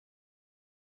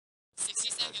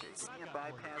Can you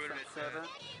bypass that 7?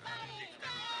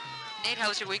 Nate, how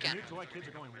was your weekend?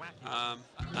 Out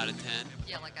of 10.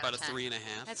 Yeah, like About out a of 10.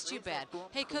 3.5. That's too bad.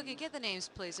 Hey, Cookie, get the names,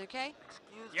 please, okay?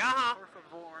 Excuse me, Yeah. por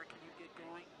favor, can you get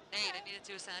going? Nate, I need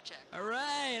to do a sound check. All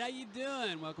right, how you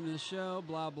doing? Welcome to the show.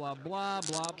 Blah blah blah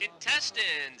blah.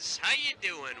 Contestants, how you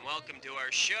doing? Welcome to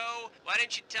our show. Why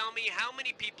don't you tell me how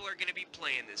many people are going to be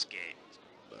playing this game?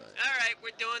 All right,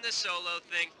 we're doing the solo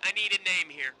thing. I need a name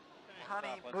here.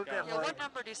 Honey, move that Yeah, what light.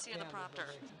 number do you see in the prompter?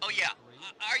 Oh, yeah.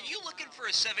 Are you looking for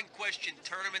a 7-question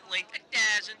tournament link? It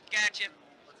doesn't. Gotcha.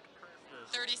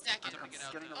 30 seconds.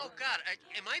 Oh, God.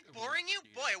 Am I boring you?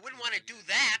 Boy, I wouldn't want to do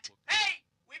that. Hey,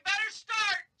 we better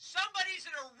start. Somebody's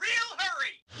in a real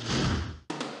hurry.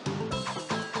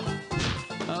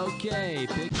 Okay,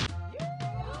 pick.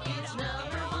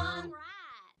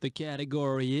 The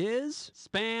category is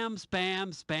spam,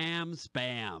 spam, spam,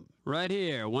 spam. Right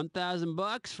here,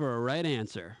 $1,000 for a right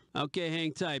answer. Okay,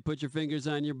 hang tight. Put your fingers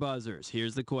on your buzzers.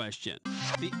 Here's the question.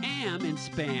 The am in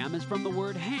spam is from the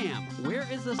word ham. Where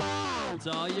is the It's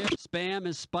all you. Spam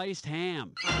is spiced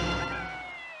ham.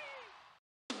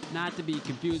 Not to be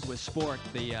confused with spork,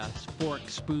 the fork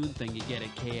spoon thing you get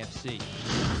at KFC.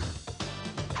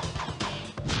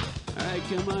 All right,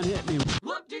 come on, hit me.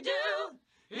 Whoop-de-doo!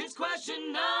 It's question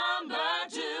number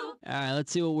 2. All right,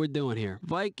 let's see what we're doing here.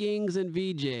 Vikings and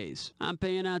VJs. I'm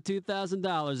paying out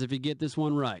 $2,000 if you get this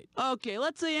one right. Okay,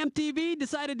 let's say MTV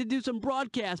decided to do some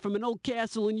broadcast from an old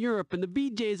castle in Europe and the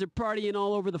VJs are partying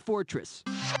all over the fortress.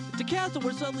 If the castle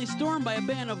were suddenly stormed by a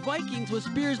band of Vikings with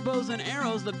spears, bows, and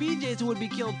arrows, the VJs who would be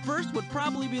killed first would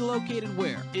probably be located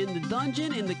where? In the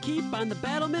dungeon, in the keep, on the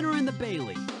battlement, or in the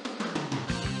bailey?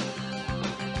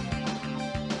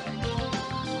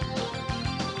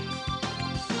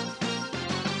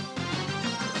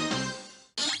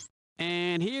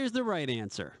 And here's the right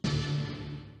answer.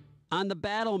 On the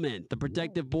battlement, the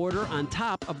protective border on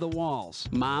top of the walls.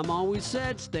 Mom always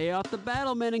said, stay off the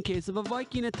battlement in case of a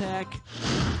Viking attack.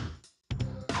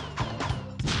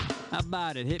 How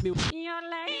about it? Hit me.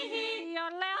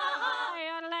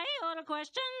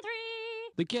 Question 3.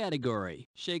 The category,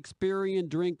 Shakespearean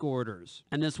drink orders.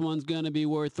 And this one's going to be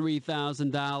worth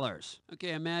 $3,000.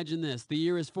 Okay, imagine this. The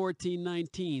year is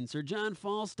 1419. Sir John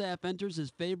Falstaff enters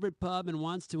his favorite pub and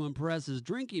wants to impress his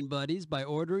drinking buddies by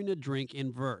ordering a drink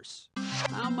in verse.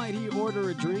 How might he order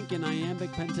a drink in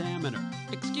iambic pentameter?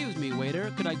 Excuse me,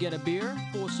 waiter, could I get a beer?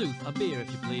 Forsooth, a beer, if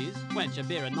you please. Wench, a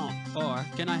beer anon. Or,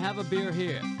 can I have a beer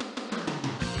here?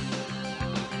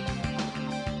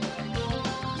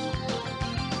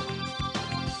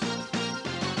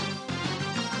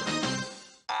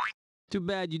 Too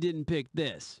bad you didn't pick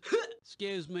this.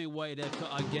 Excuse me, waiter, could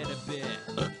I get a beer?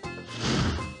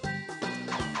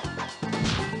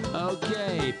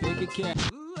 Okay, pick a cat.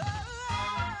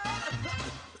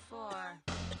 4.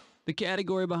 The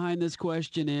category behind this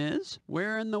question is,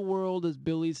 where in the world is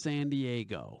Billy San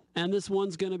Diego? And this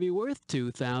one's going to be worth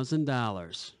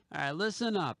 $2,000. All right,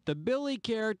 listen up. The Billy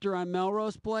character on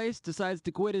Melrose Place decides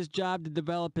to quit his job to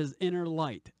develop his inner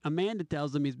light. Amanda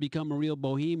tells him he's become a real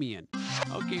bohemian.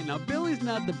 Okay, now Billy's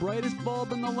not the brightest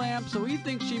bulb in the lamp, so he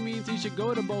thinks she means he should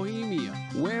go to Bohemia.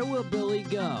 Where will Billy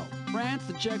go? France,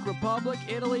 the Czech Republic,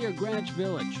 Italy, or Greenwich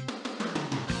Village?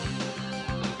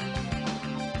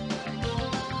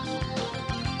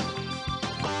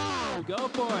 Go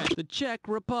for it. The Czech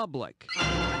Republic.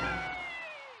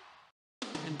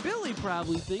 And Billy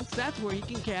probably thinks that's where he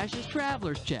can cash his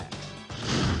traveler's checks.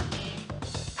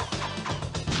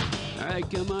 All right,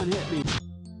 come on, hit me.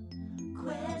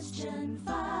 Question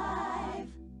 5.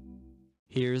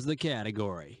 Here's the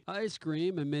category. Ice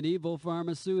cream and medieval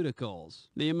pharmaceuticals.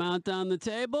 The amount on the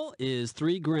table is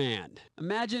 $3,000.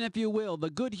 Imagine, if you will, the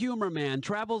Good Humor Man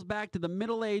travels back to the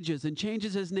Middle Ages and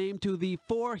changes his name to the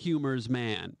Four Humors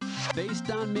Man.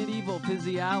 Based on medieval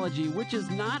physiology, which is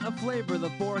not a flavor the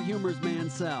Four Humors Man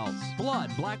sells? Blood,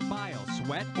 black bile,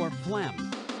 sweat, or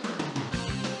phlegm?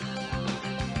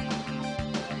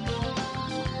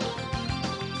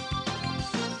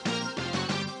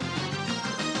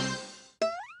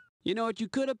 You know what you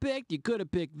could have picked? You could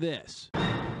have picked this.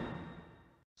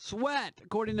 Sweat.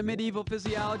 According to medieval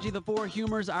physiology, the four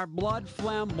humors are blood,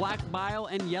 phlegm, black bile,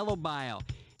 and yellow bile.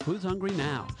 Who's hungry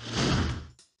now?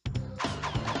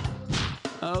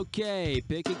 Okay,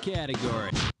 pick a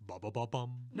category.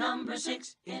 Number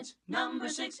 6, it's number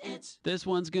 6, it's. This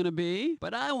one's gonna be,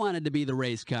 but I wanted to be the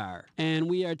race car. And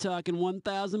we are talking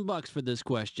 $1,000 for this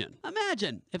question.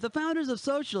 Imagine if the founders of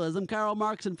socialism, Karl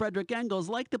Marx and Friedrich Engels,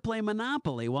 liked to play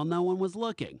Monopoly while no one was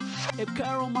looking. If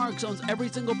Karl Marx owns every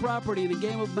single property in a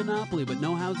game of Monopoly but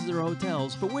no houses or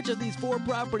hotels, for which of these 4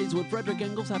 properties would Friedrich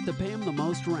Engels have to pay him the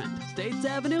most rent? States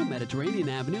Avenue, Mediterranean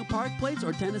Avenue, Park Place,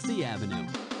 or Tennessee Avenue?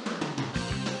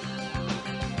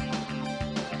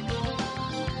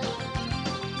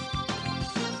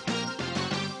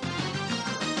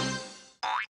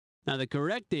 Now the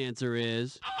correct answer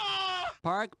is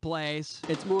Park Place.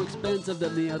 It's more expensive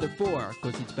than the other 4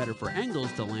 because it's better for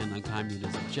Engels to land on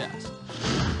communism chess.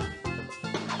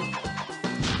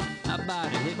 How about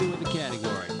it? Hit me with a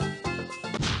category.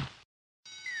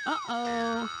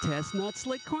 Uh-oh. Chestnut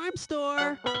Slick Crime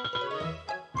Store.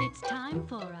 It's time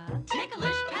for a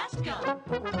ticklish past go.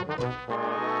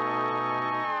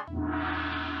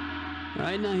 All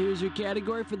right, now here's your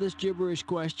category for this gibberish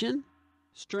question.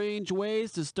 Strange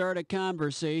ways to start a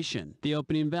conversation. The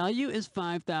opening value is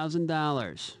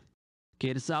 $5,000.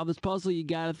 Okay, to solve this puzzle, you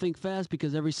gotta think fast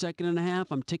because every second and a half,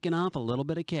 I'm ticking off a little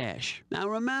bit of cash. Now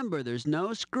remember, there's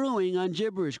no screwing on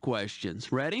gibberish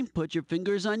questions. Ready? Put your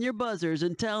fingers on your buzzers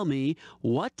and tell me,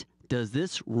 what does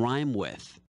this rhyme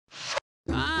with?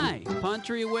 Hi,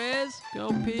 Puntry Whiz, go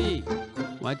pee.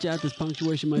 Watch out, this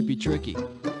punctuation might be tricky.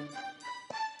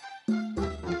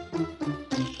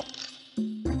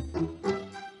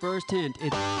 First hint,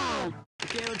 it's...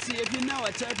 Okay, let's see if you know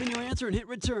it. Type in your answer and hit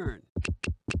return.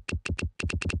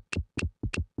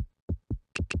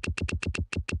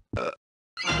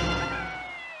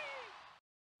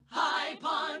 Hi,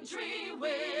 Puntry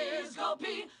Whiz, go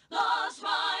pee, lost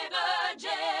my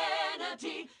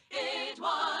virginity. It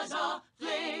was a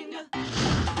fling.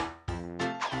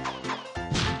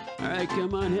 All right,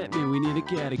 come on, hit me. We need a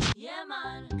category. Yeah,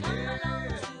 man, come along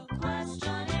to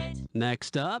question it.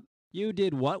 Next up, you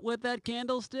did what with that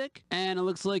candlestick? And it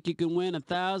looks like you can win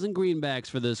 1,000 greenbacks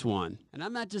for this one. And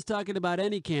I'm not just talking about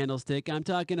any candlestick, I'm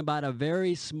talking about a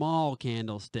very small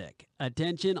candlestick.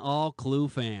 Attention all Clue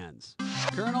fans.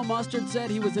 Colonel Mustard said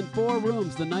he was in 4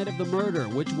 rooms the night of the murder.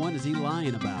 Which one is he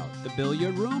lying about? The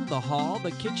billiard room, the hall,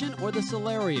 the kitchen, or the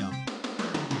solarium?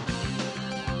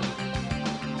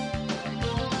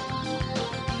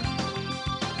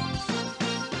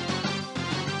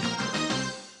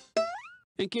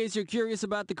 In case you're curious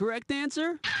about the correct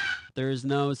answer, there's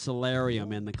no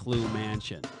solarium in the Clue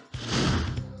mansion.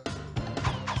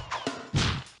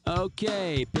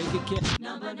 Okay, pick a cat.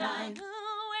 Number 9.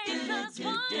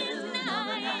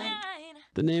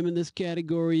 The name in this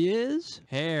category is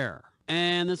hair.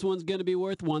 And this one's gonna be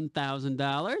worth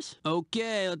 $1,000.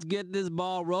 Okay, let's get this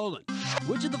ball rolling.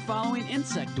 Which of the following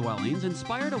insect dwellings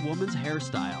inspired a woman's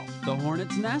hairstyle? The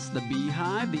hornet's nest, the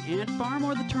beehive, the ant farm,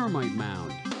 or the termite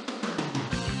mound?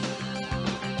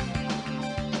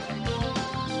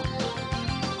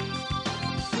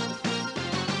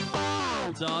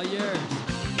 It's all yours.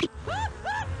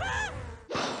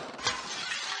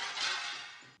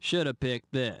 Should have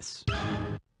picked this.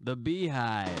 The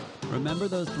beehive. Remember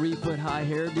those 3-foot-high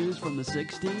hairdos from the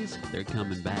 60s? They're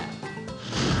coming back.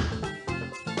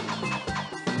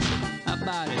 How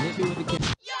about it? Hit me with a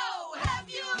cat. Yo, have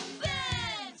your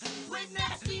fence with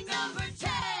nasty number 10.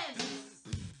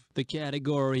 The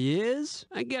category is,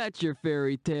 I got your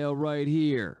fairy tale right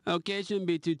here. Okay, shouldn't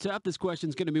be too tough. This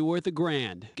question's gonna be worth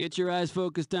 $1,000. Get your eyes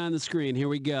focused on the screen. Here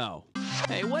we go.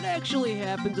 Hey, what actually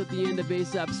happens at the end of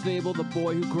Aesop's fable, The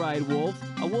Boy Who Cried Wolf?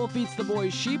 A wolf eats the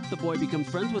boy's sheep, the boy becomes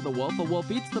friends with a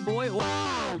wolf eats the boy,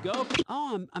 go.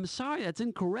 Oh, I'm sorry, that's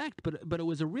incorrect, but it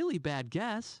was a really bad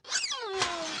guess.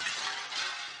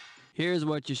 Here's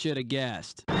what you should have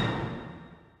guessed.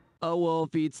 A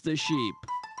wolf eats the sheep.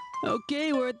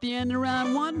 Okay, we're at the end of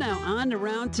round 1 now, on to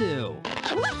round 2.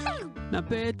 Now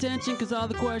pay attention, because all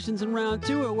the questions in round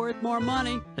 2 are worth more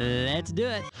money. Let's do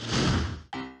it.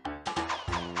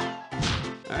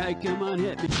 All right, come on,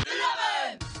 hit me.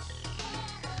 11!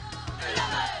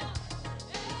 11!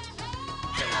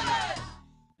 11!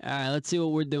 All right, let's see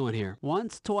what we're doing here.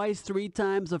 Once, twice, 3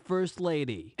 times a first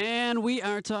lady. And we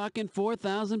are talking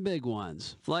 4,000 big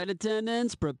ones. Flight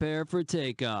attendants, prepare for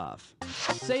takeoff.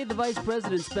 Say the vice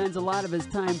president spends a lot of his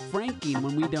time franking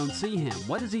when we don't see him.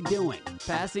 What is he doing?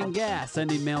 Passing gas,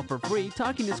 sending mail for free,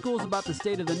 talking to schools about the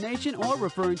state of the nation, or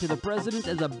referring to the president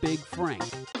as a big Frank.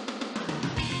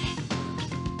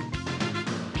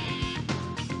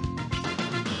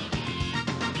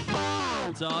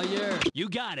 It's all yours. You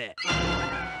got it.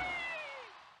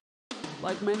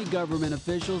 Like many government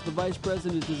officials, the vice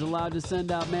president is allowed to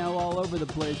send out mail all over the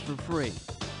place for free.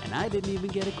 And I didn't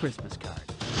even get a Christmas card.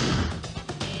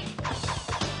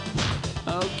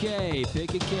 Okay,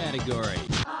 pick a category.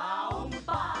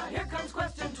 Here comes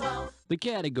question 12. The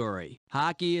category,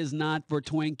 hockey is not for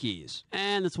Twinkies.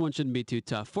 And this one shouldn't be too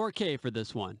tough. 4K for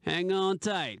this one. Hang on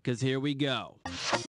tight, because here we go.